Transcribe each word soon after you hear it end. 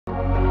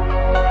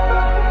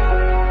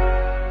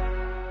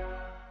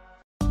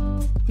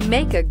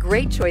Make a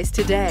great choice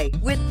today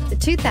with the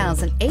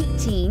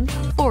 2018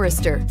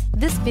 Forester.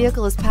 This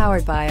vehicle is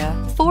powered by a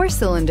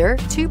 4-cylinder,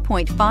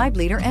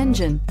 2.5-liter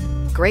engine.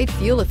 Great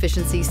fuel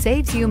efficiency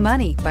saves you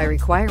money by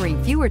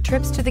requiring fewer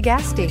trips to the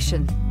gas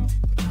station.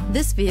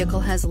 This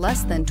vehicle has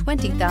less than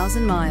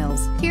 20,000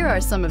 miles. Here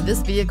are some of this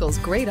vehicle's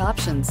great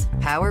options: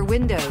 power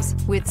windows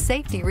with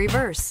safety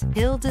reverse,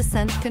 hill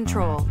descent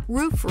control,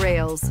 roof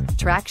rails,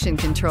 traction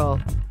control,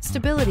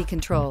 stability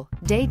control,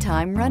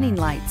 daytime running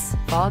lights,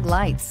 fog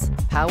lights,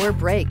 power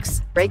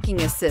brakes, braking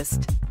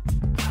assist.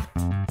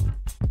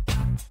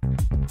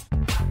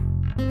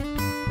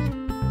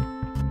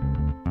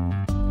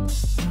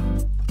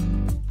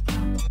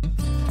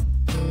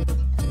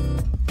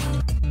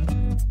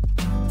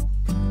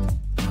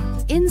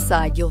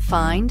 Inside you'll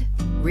find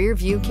rear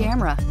view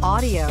camera,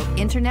 audio,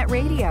 internet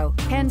radio,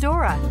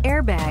 Pandora,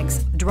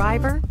 airbags,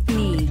 driver,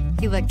 knee,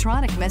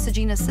 electronic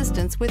messaging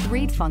assistance with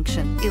read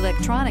function,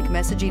 electronic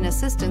messaging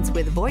assistance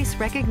with voice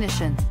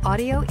recognition,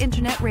 audio,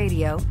 internet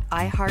radio,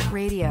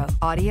 iHeartRadio,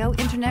 audio,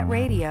 internet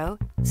radio,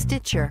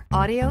 Stitcher,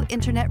 audio,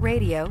 internet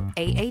radio,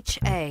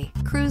 AHA,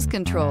 cruise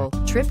control,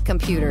 trip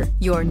computer.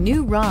 Your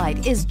new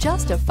ride is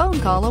just a phone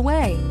call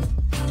away.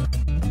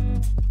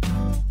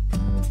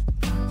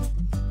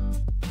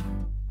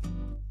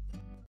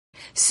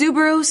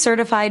 Subaru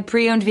certified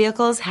pre-owned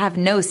vehicles have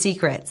no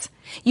secrets.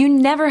 You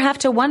never have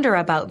to wonder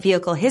about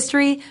vehicle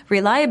history,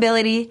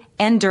 reliability,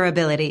 and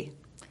durability.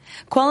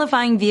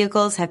 Qualifying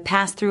vehicles have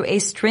passed through a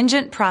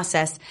stringent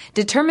process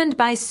determined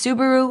by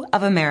Subaru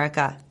of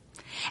America.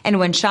 And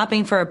when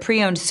shopping for a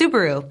pre-owned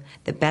Subaru,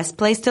 the best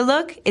place to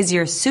look is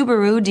your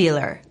Subaru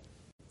dealer.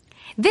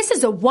 This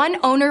is a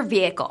one-owner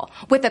vehicle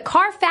with a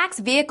Carfax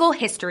Vehicle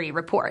History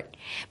Report.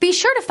 Be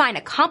sure to find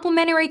a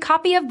complimentary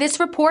copy of this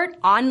report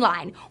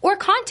online or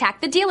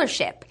contact the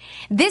dealership.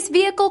 This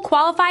vehicle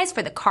qualifies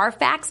for the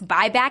Carfax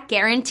Buyback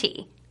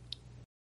Guarantee.